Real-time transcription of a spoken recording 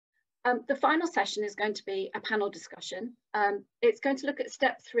The final session is going to be a panel discussion. It's going to look at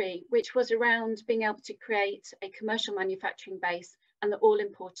step 3, which was around being able to create a commercial manufacturing base and the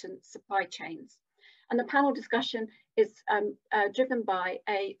all-important supply chains. And the panel discussion is driven by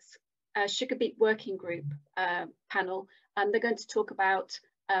a sugar beet working group panel, and they're going to talk about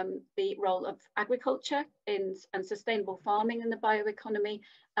the role of agriculture and sustainable farming in the bioeconomy,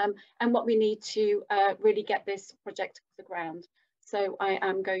 and what we need to really get this project off the ground. So I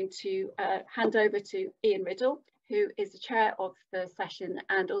am going to hand over to Iain Riddell, who is the chair of the session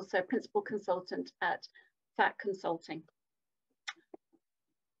and also principal consultant at SAC Consulting.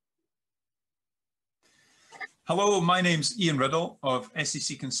 Hello, my name's Iain Riddell of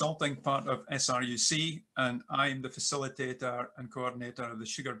SEC Consulting, part of SRUC, and I'm the facilitator and coordinator of the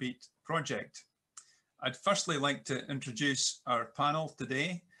Sugar Beet project. I'd firstly like to introduce our panel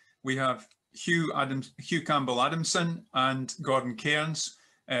today. We have Hugh Campbell Adamson and Gordon Cairns,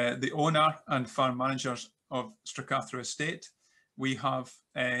 the owner and farm managers of Stracathro Estate. We have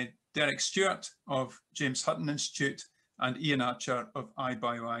Derek Stewart of James Hutton Institute and Iain Archer of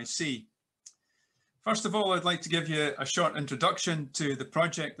IBioIC. First of all, I'd like to give you a short introduction to the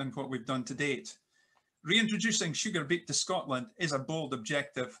project and what we've done to date. Reintroducing sugar beet to Scotland is a bold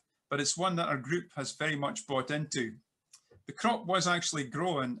objective, but it's one that our group has very much bought into. The crop was actually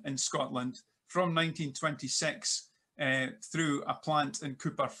grown in Scotland from 1926 through a plant in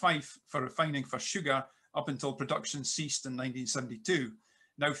Cooper Fife for refining for sugar up until production ceased in 1972.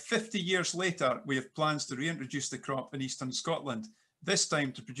 Now, 50 years later, we have plans to reintroduce the crop in eastern Scotland, this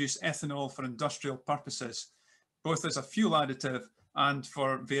time to produce ethanol for industrial purposes, both as a fuel additive and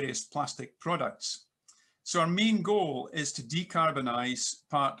for various plastic products. So our main goal is to decarbonise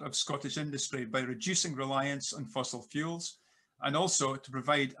part of Scottish industry by reducing reliance on fossil fuels and also to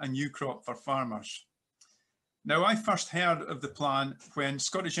provide a new crop for farmers. Now, I first heard of the plan when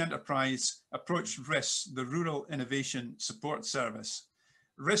Scottish Enterprise approached RIS, the Rural Innovation Support Service.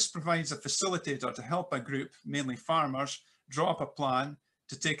 RIS provides a facilitator to help a group, mainly farmers, draw up a plan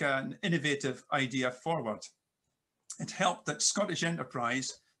to take an innovative idea forward. It helped that Scottish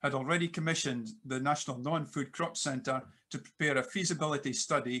Enterprise had already commissioned the National Non-Food Crop Centre to prepare a feasibility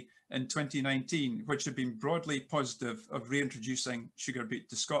study in 2019, which had been broadly positive of reintroducing sugar beet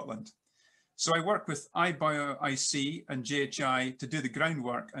to Scotland. So I worked with IBioIC and JHI to do the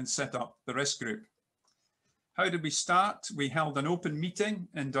groundwork and set up the RIS group. How did we start? We held an open meeting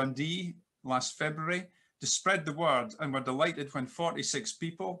in Dundee last February to spread the word, and were delighted when 46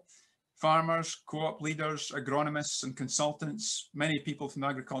 people, farmers, co-op leaders, agronomists and consultants, many people from the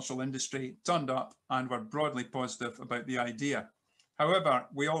agricultural industry turned up and were broadly positive about the idea. However,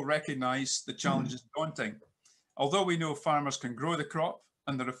 we all recognise the challenge is daunting. Although we know farmers can grow the crop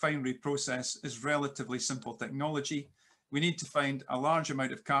and the refinery process is relatively simple technology, we need to find a large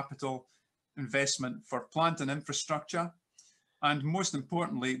amount of capital investment for plant and infrastructure. And most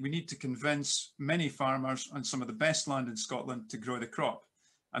importantly, we need to convince many farmers on some of the best land in Scotland to grow the crop.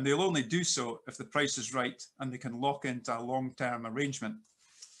 And they'll only do so if the price is right and they can lock into a long-term arrangement.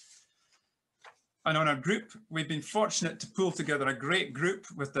 And on our group, we've been fortunate to pull together a great group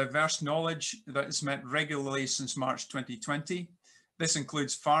with diverse knowledge that has met regularly since March 2020. This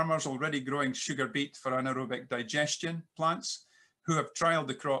includes farmers already growing sugar beet for anaerobic digestion plants who have trialled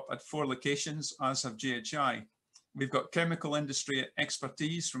the crop at 4 locations, as have JHI. We've got chemical industry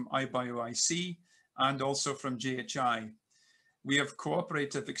expertise from IBioIC and also from JHI. We have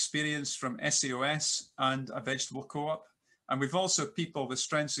cooperative experience from SAOS and a vegetable co-op. And we've also people with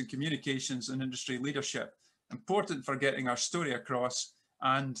strengths in communications and industry leadership, important for getting our story across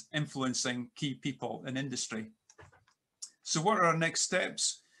and influencing key people in industry. So what are our next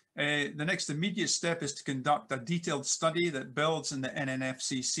steps? The next immediate step is to conduct a detailed study that builds in the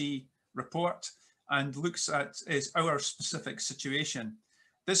NNFCC report and looks at our specific situation.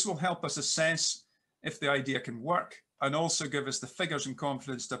 This will help us assess if the idea can work and also give us the figures and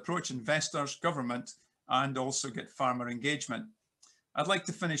confidence to approach investors, government, and also get farmer engagement. I'd like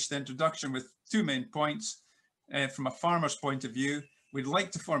to finish the introduction with 2 main points. From a farmer's point of view, we'd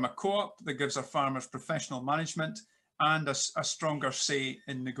like to form a co-op that gives our farmers professional management and a stronger say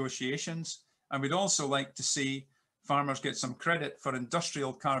in negotiations. And we'd also like to see farmers get some credit for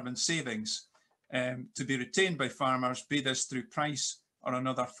industrial carbon savings to be retained by farmers, be this through price or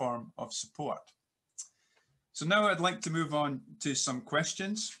another form of support. So now I'd like to move on to some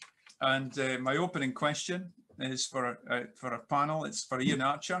questions. And my opening question is for our panel. It's for Iain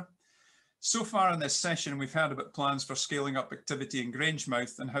Archer. So far in this session, we've heard about plans for scaling up activity in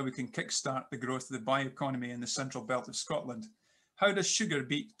Grangemouth and how we can kickstart the growth of the bioeconomy in the central belt of Scotland. How does sugar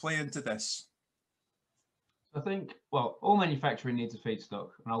beet play into this? I think, well, all manufacturing needs a feedstock,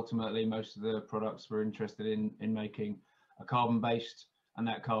 and ultimately most of the products we're interested in making are carbon-based, and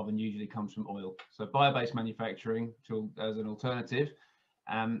that carbon usually comes from oil. So bio-based manufacturing, as an alternative,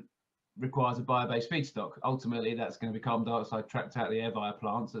 requires a bio-based feedstock. Ultimately, that's going to be carbon dioxide trapped out of the air via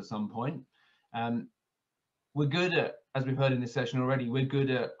plants at some point. We're good at, as we've heard in this session already, we're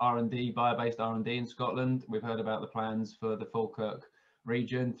good at R&D, bio-based R&D in Scotland. We've heard about the plans for the Falkirk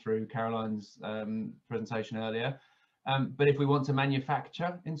region through Caroline's presentation earlier. But if we want to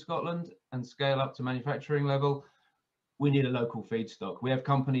manufacture in Scotland and scale up to manufacturing level, we need a local feedstock. We have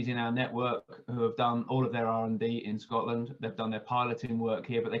companies in our network who have done all of their R&D in Scotland. They've done their piloting work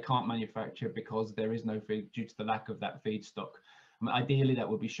here, but they can't manufacture because there is no feed due to the lack of that feedstock. Ideally, that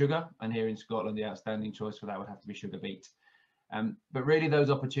would be sugar, and here in Scotland, the outstanding choice for that would have to be sugar beet. But really, those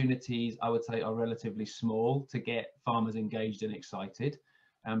opportunities, I would say, are relatively small to get farmers engaged and excited.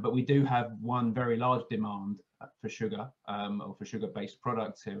 But we do have one very large demand for sugar, or for sugar-based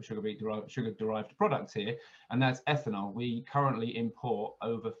products here, sugar-derived products here, and that's ethanol. We currently import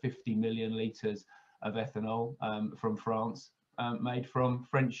over 50 million litres of ethanol from France, made from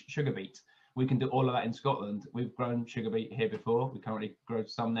French sugar beet. We can do all of that in Scotland. We've grown sugar beet here before. We currently grow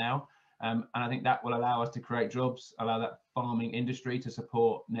some now. And I think that will allow us to create jobs, allow that farming industry to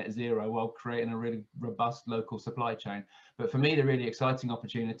support net zero while creating a really robust local supply chain. But for me, the really exciting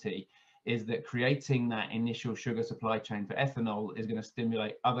opportunity is that creating that initial sugar supply chain for ethanol is going to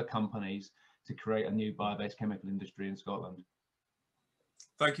stimulate other companies to create a new bio-based chemical industry in Scotland.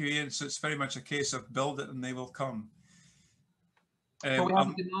 Thank you, Iain. So it's very much a case of build it and they will come. Well, we have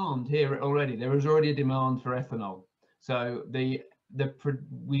a demand here already. There is already a demand for ethanol. So we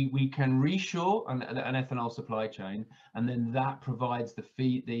can reshore an ethanol supply chain, and then that provides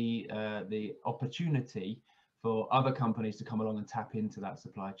the opportunity for other companies to come along and tap into that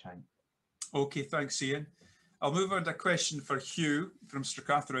supply chain. Okay, thanks, Iain. I'll move on to a question for Hugh from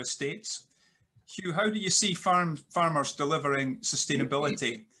Stracathro Estates. Hugh, how do you see farmers delivering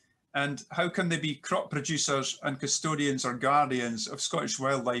sustainability? And how can they be crop producers and custodians or guardians of Scottish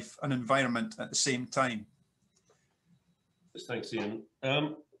wildlife and environment at the same time? Thanks, Iain.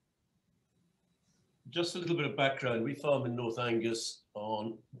 Just a little bit of background. We farm in North Angus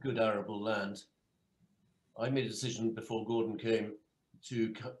on good arable land. I made a decision before Gordon came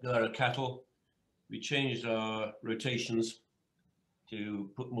to go our cattle. We changed our rotations to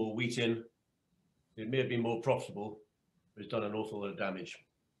put more wheat in. It may have been more profitable, but it's done an awful lot of damage.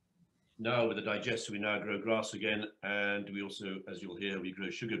 Now with the digester, we now grow grass again, and we also, as you'll hear, we grow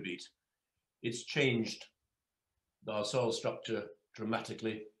sugar beet. It's changed our soil structure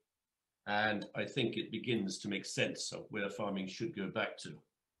dramatically, and I think it begins to make sense of where farming should go back to.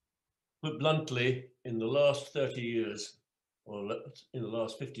 Put bluntly, in the last 30 years, or in the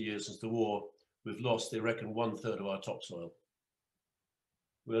last 50 years since the war, we've lost, they reckon, 1/3 of our topsoil.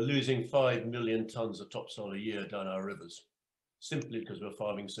 We're losing 5 million tonnes of topsoil a year down our rivers, simply because we're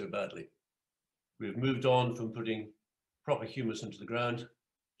farming so badly. We've moved on from putting proper humus into the ground,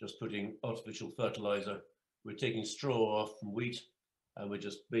 just putting artificial fertilizer. We're taking straw off from wheat, and we're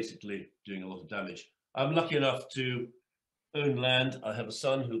just basically doing a lot of damage. I'm lucky enough to own land. I have a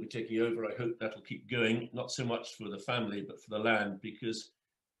son who'll be taking over. I hope that'll keep going, not so much for the family, but for the land, because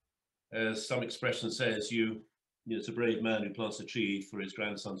as some expression says, it's a brave man who plants a tree for his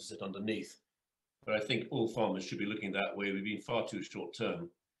grandson to sit underneath. But I think all farmers should be looking that way. We've been far too short term.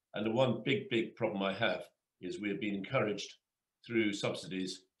 And the one big problem I have is we've been encouraged through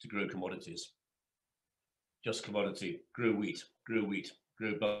subsidies to grow commodities. Just commodity, grow wheat, grow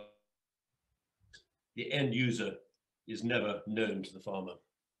butter. The end user is never known to the farmer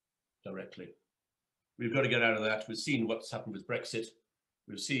directly. We've got to get out of that. We've seen what's happened with Brexit.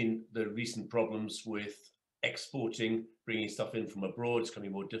 We've seen the recent problems with exporting, bringing stuff in from abroad. It's going to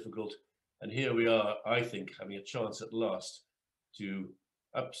be more difficult. And here we are, I think, having a chance at last to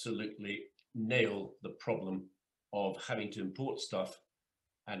absolutely nail the problem of having to import stuff.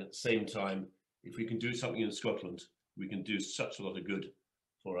 And at the same time, if we can do something in Scotland, we can do such a lot of good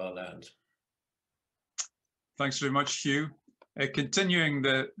for our land. Thanks very much, Hugh. Continuing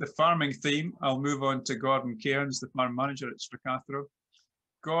the farming theme, I'll move on to Gordon Cairns, the farm manager at Stracathro.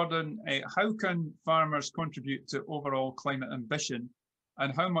 Gordon, how can farmers contribute to overall climate ambition,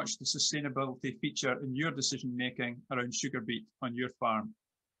 and how much does sustainability feature in your decision making around sugar beet on your farm?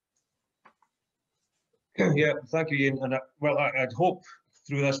 Yeah, thank you, Iain. And well, I'd hope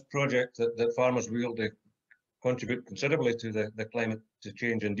through this project that farmers will be able to contribute considerably to the climate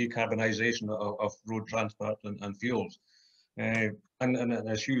change and decarbonisation of road transport and fuels. And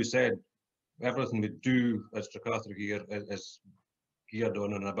as Hugh said, everything we do at Stracathro here is geared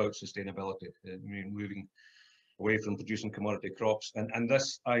on and about sustainability. I mean, moving away from producing commodity crops. And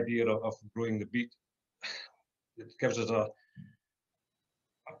this idea of growing the beet, it gives us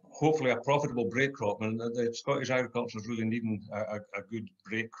hopefully a profitable break crop. And the Scottish agriculture is really needing a good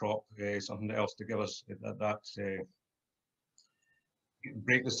break crop, something else to give us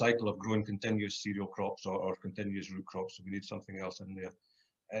break the cycle of growing continuous cereal crops or continuous root crops. So we need something else in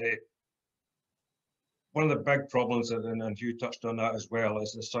there. One of the big problems, and Hugh touched on that as well,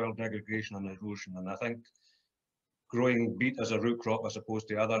 is the soil degradation and erosion. And I think growing beet as a root crop as opposed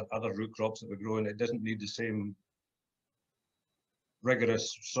to other root crops that we're growing, it doesn't need the same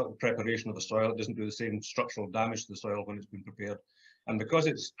rigorous preparation of the soil. It doesn't do the same structural damage to the soil when it's been prepared. And because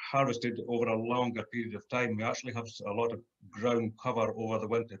it's harvested over a longer period of time, we actually have a lot of ground cover over the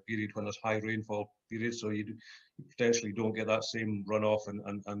winter period when there's high rainfall periods. So you potentially don't get that same runoff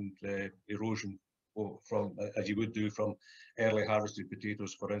and erosion from as you would do from early harvested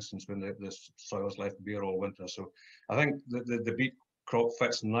potatoes, for instance, when the soil is left bare all winter. So I think the beet crop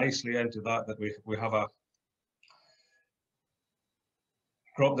fits nicely into that we have a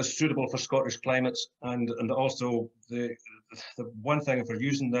crop that's suitable for Scottish climates, and also the one thing, if we're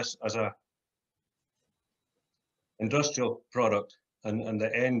using this as a industrial product and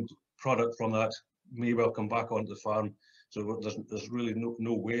the end product from that may well come back onto the farm. So there's really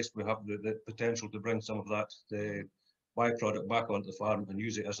no waste. We have the potential to bring some of that the byproduct back onto the farm and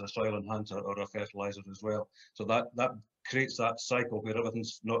use it as a soil enhancer or a fertilizer as well. So that creates that cycle where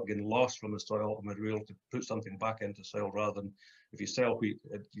everything's not getting lost from the soil, and we're able to put something back into soil, rather than if you sell wheat,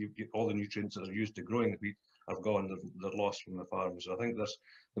 all the nutrients that are used to growing the wheat are gone, they're lost from the farm. So I think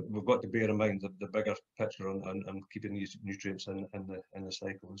we've got to bear in mind the bigger picture on keeping these nutrients in the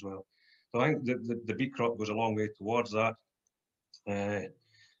cycle as well. So I think the beet crop goes a long way towards that. The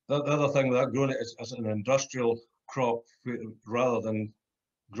other thing with that, growing it as an industrial crop rather than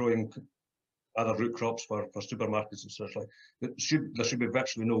growing other root crops for supermarkets and such like, there should be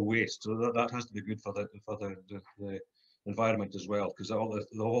virtually no waste. So that has to be good for the environment as well, because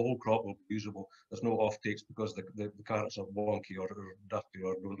the whole crop will be usable. There's no offtakes because the carrots are wonky or dirty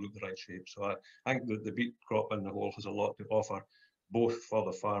or don't look the right shape. So I think the beet crop in the whole has a lot to offer, both for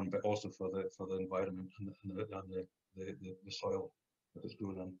the farm but also for the environment and the soil that it's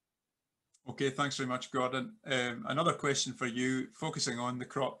grown in. Okay, thanks very much, Gordon. Another question for you, focusing on the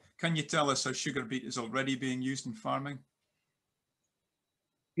crop. Can you tell us how sugar beet is already being used in farming?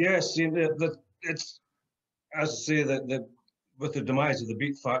 Yes, it's, as I say, that with the demise of the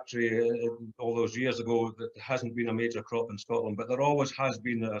beet factory all those years ago, there hasn't been a major crop in Scotland, but there always has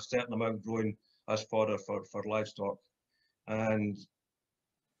been a certain amount growing as fodder for livestock. And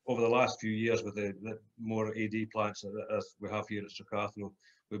over the last few years, with the more AD plants as we have here at Stracathro,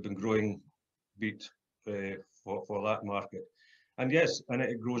 we've been growing beet for that market. And yes, and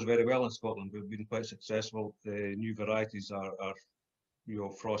it grows very well in Scotland. We've been quite successful. The new varieties are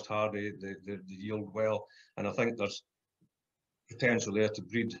frost hardy, they yield well, and I think there's potential there to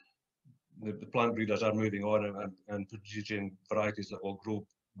breed. The plant breeders are moving on and producing varieties that will grow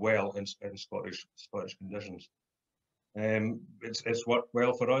well in Scottish conditions. It's worked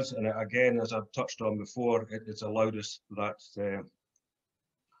well for us, and again, as I've touched on before, it's allowed us that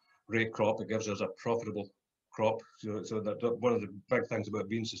rate crop that gives us a profitable crop. So that one of the big things about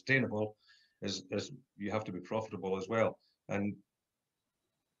being sustainable is you have to be profitable as well. And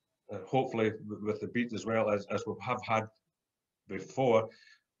hopefully with the beet as well, as we have had before,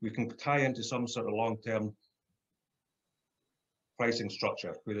 we can tie into some sort of long-term pricing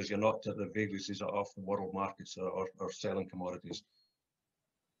structure, whereas you're not at the vagaries of the world markets or selling commodities.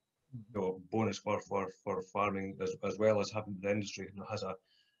 So bonus for farming, as well as having the industry has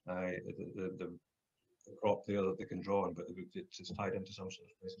the crop there that they can draw on, but it's tied into some sort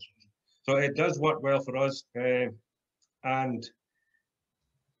of pricing structure. So it does work well for us, and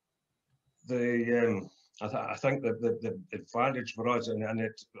I think that the advantage for us, and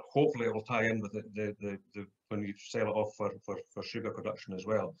it hopefully it will tie in with the when you sell it off for sugar production as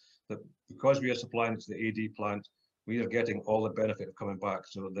well, that because we are supplying it to the AD plant, we are getting all the benefit of coming back.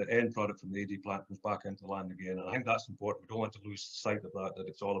 So the end product from the AD plant comes back into the land again, and I think that's important. We don't want to lose sight of that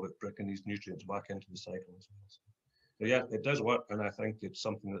it's all about bringing these nutrients back into the cycle as well. So yeah, it does work, and I think it's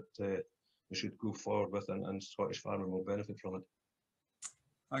something that we should go forward with, and Scottish farming will benefit from it.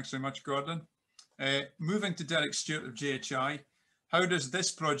 Thanks very much, Gordon. Moving to Derek Stewart of JHI, how does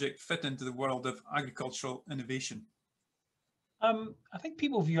this project fit into the world of agricultural innovation? I think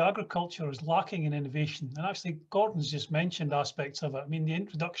people view agriculture as lacking in innovation, and actually Gordon's just mentioned aspects of it. I mean, the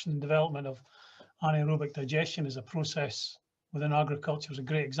introduction and development of anaerobic digestion as a process within agriculture is a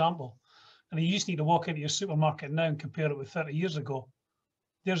great example. And you just need to walk into your supermarket now and compare it with 30 years ago.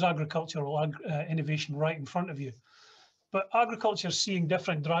 there's agricultural innovation right in front of you. But agriculture is seeing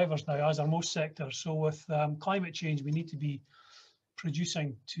different drivers now, as are most sectors. So with climate change, we need to be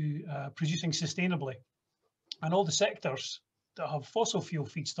producing sustainably. And all the sectors that have fossil fuel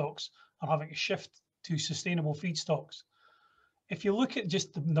feedstocks are having to shift to sustainable feedstocks. If you look at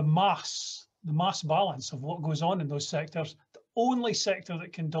just the mass balance of what goes on in those sectors, the only sector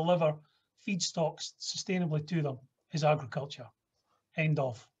that can deliver feedstocks sustainably to them is agriculture. End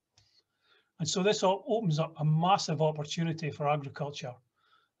of. And so this opens up a massive opportunity for agriculture.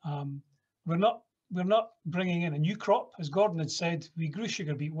 We're not bringing in a new crop. As Gordon had said, we grew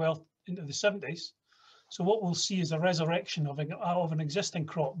sugar beet well into the 70s. So what we'll see is a resurrection of an existing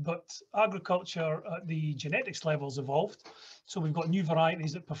crop, but agriculture at the genetics levels evolved. So we've got new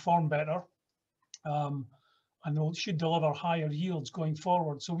varieties that perform better and they should deliver higher yields going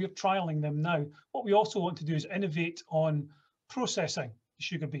forward. So we're trialing them now. What we also want to do is innovate on processing the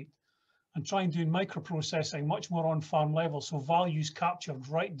sugar beet and try and do microprocessing much more on farm level, so values captured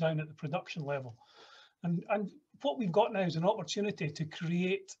right down at the production level. And what we've got now is an opportunity to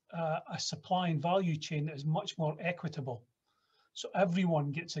create a supply and value chain that is much more equitable. So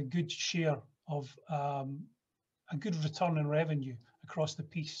everyone gets a good share of a good return in revenue across the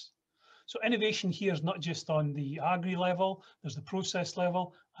piece. So innovation here is not just on the agri level, there's the process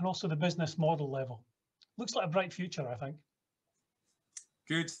level and also the business model level. Looks like a bright future, I think.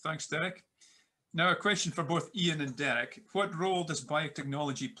 Good, thanks, Derek. Now a question for both Iain and Derek. What role does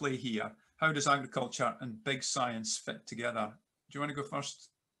biotechnology play here? How does agriculture and big science fit together? Do you want to go first,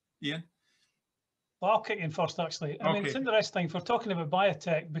 Iain? Well, I'll kick in first, actually. I mean, it's interesting, if we're talking about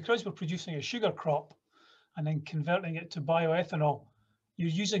biotech, because we're producing a sugar crop and then converting it to bioethanol, you're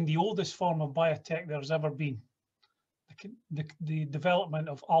using the oldest form of biotech there's ever been, the development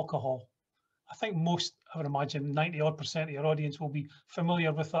of alcohol. I think most, I would imagine 90% of your audience will be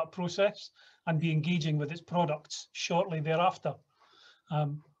familiar with that process and be engaging with its products shortly thereafter.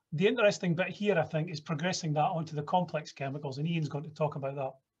 The interesting bit here, I think, is progressing that onto the complex chemicals, and Iain's going to talk about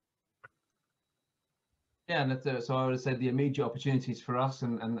that. Yeah, and so I would have said the immediate opportunities for us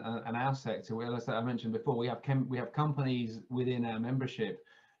and our sector. Well, as I mentioned before, we have companies within our membership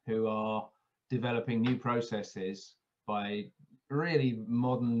who are developing new processes by really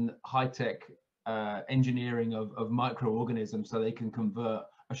modern high-tech engineering of microorganisms, so they can convert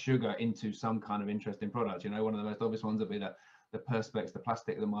a sugar into some kind of interesting product. You know, one of the most obvious ones would be the perspex, the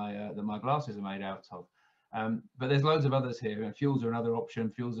plastic that my glasses are made out of. But there's loads of others here, and fuels are another option.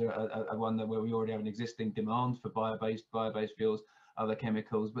 Fuels are one where we already have an existing demand for bio-based fuels, other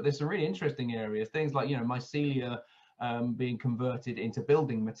chemicals. But there's some really interesting areas, things like, you know, mycelia being converted into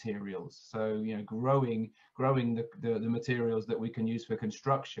building materials. So, you know, growing the materials that we can use for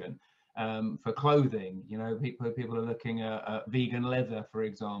construction, for clothing. You know, people are looking at vegan leather, for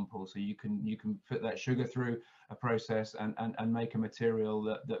example. So you can put that sugar through a process and make a material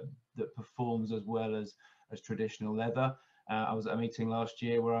that performs as well as traditional leather. I was at a meeting last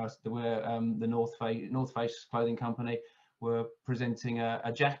year where the North Face clothing company were presenting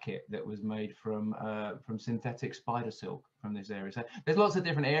a jacket that was made from synthetic spider silk from this area. So there's lots of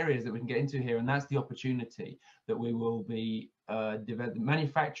different areas that we can get into here, and that's the opportunity that we will be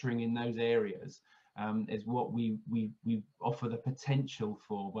manufacturing in those areas. Is what we offer the potential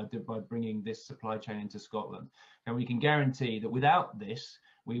for by bringing this supply chain into Scotland. And we can guarantee that without this,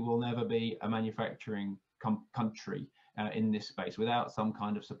 we will never be a manufacturing country in this space without some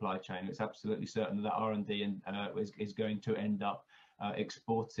kind of supply chain. It's absolutely certain that R&D is going to end up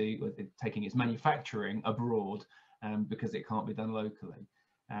taking its manufacturing abroad because it can't be done locally.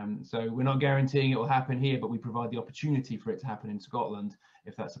 So we're not guaranteeing it will happen here, but we provide the opportunity for it to happen in Scotland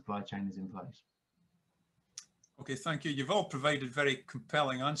if that supply chain is in place. Okay, thank you. You've all provided very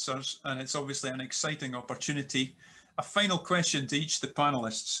compelling answers, and it's obviously an exciting opportunity. A final question to each of the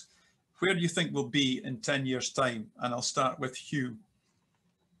panelists. Where do you think we'll be in 10 years' time? And I'll start with Hugh.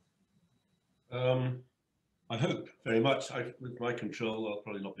 I hope very much. With my control, I'll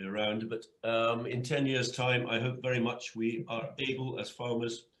probably not be around, but in 10 years' time, I hope very much we are able as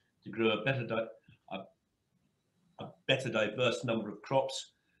farmers to grow a better diverse number of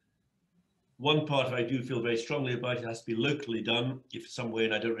crops. One part I do feel very strongly about, it has to be locally done. If some way,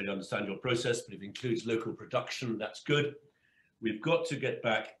 and I don't really understand your process, but if it includes local production, that's good. We've got to get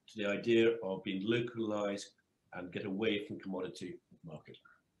back to the idea of being localized and get away from commodity market.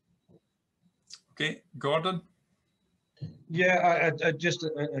 Okay, Gordon? Yeah, I just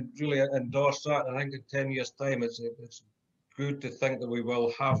really endorse that. I think in 10 years' time, it's good to think that we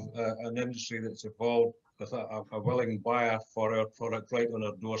will have an industry that's evolved with a willing buyer for our product right on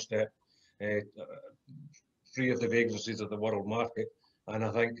our doorstep, free of the vagaries of the world market. And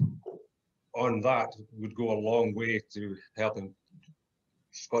I think on that would go a long way to helping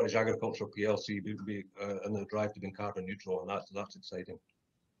Scottish Agriculture PLC be in the drive to being carbon neutral, and that's exciting.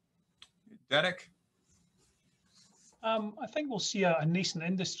 Derek? I think we'll see a nascent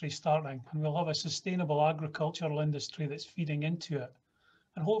industry starting, and we'll have a sustainable agricultural industry that's feeding into it.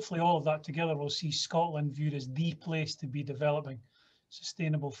 And hopefully all of that together will see Scotland viewed as the place to be developing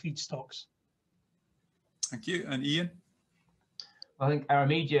sustainable feedstocks. Thank you. And Iain? I think our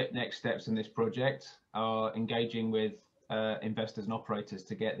immediate next steps in this project are engaging with investors and operators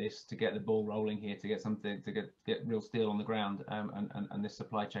to get the ball rolling here, to get something, to get real steel on the ground, and this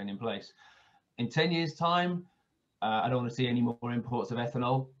supply chain in place. In 10 years' time, I don't want to see any more imports of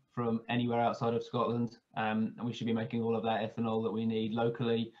ethanol from anywhere outside of Scotland, and we should be making all of that ethanol that we need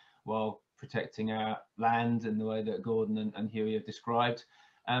locally while protecting our land in the way that Gordon and Hugh have described.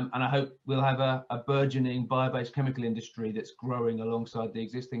 And I hope we'll have a burgeoning bio-based chemical industry that's growing alongside the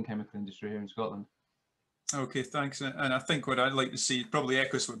existing chemical industry here in Scotland. Okay, thanks. And I think what I'd like to see probably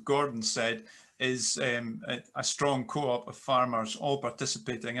echoes what Gordon said, is a strong co-op of farmers all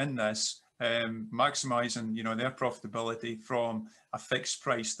participating in this, maximising, you know, their profitability from a fixed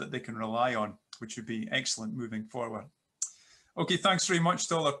price that they can rely on, which would be excellent moving forward. Okay, thanks very much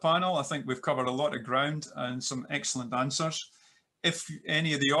to all our panel. I think we've covered a lot of ground and some excellent answers. If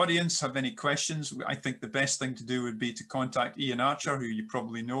any of the audience have any questions, I think the best thing to do would be to contact Iain Archer, who you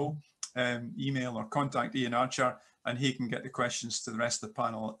probably know, email or contact Iain Archer, and he can get the questions to the rest of the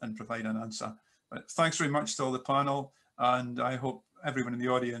panel and provide an answer. But thanks very much to all the panel, and I hope everyone in the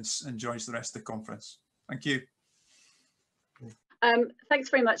audience enjoys the rest of the conference. Thank you. Thanks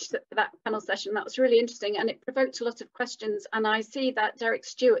very much for that panel session. That was really interesting, and it provoked a lot of questions, and I see that Derek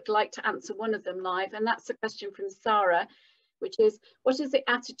Stewart would like to answer one of them live, and that's a question from Sarah, which is, what is the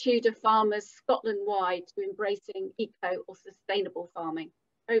attitude of farmers Scotland-wide to embracing eco or sustainable farming?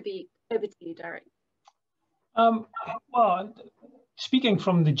 Over to you, Derek. Well, speaking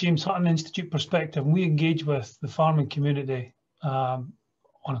from the James Hutton Institute perspective, we engage with the farming community on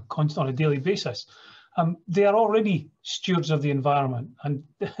a daily basis. They are already stewards of the environment, and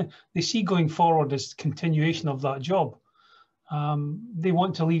they see going forward as continuation of that job. They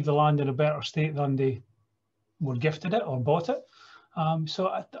want to leave the land in a better state than they were gifted it or bought it. So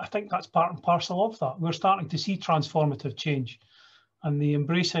I think that's part and parcel of that. We're starting to see transformative change, and the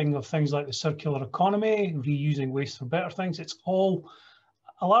embracing of things like the circular economy, reusing waste for better things. It's all,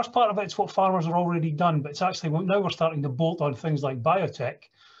 a large part of it's what farmers are already done, but it's actually now we're starting to bolt on things like biotech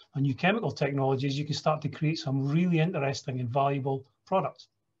and new chemical technologies. You can start to create some really interesting and valuable products.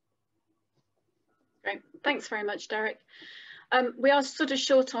 Great, thanks very much, Derek. We are sort of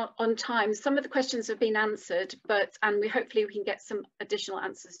short on time. Some of the questions have been answered, and hopefully we can get some additional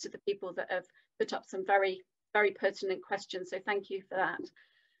answers to the people that have put up some very pertinent questions. So thank you for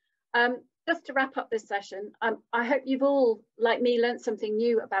that. Just to wrap up this session, I hope you've all, like me, learned something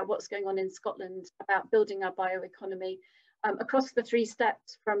new about what's going on in Scotland, about building our bioeconomy across the 3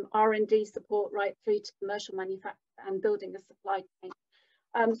 steps, from R&D support right through to commercial manufacture and building a supply chain.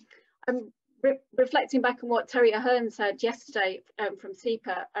 I'm reflecting back on what Terry Ahern said yesterday from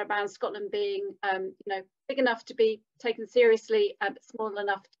SEPA around Scotland being you know, big enough to be taken seriously, but small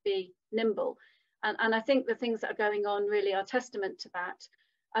enough to be nimble. And I think the things that are going on really are testament to that.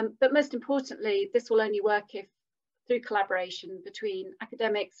 But most importantly, this will only work if through collaboration between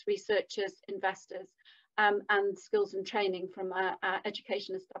academics, researchers, investors, and skills and training from our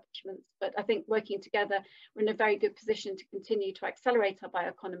education establishments. But I think working together, we're in a very good position to continue to accelerate our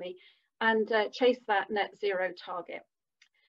bioeconomy and chase that net zero target.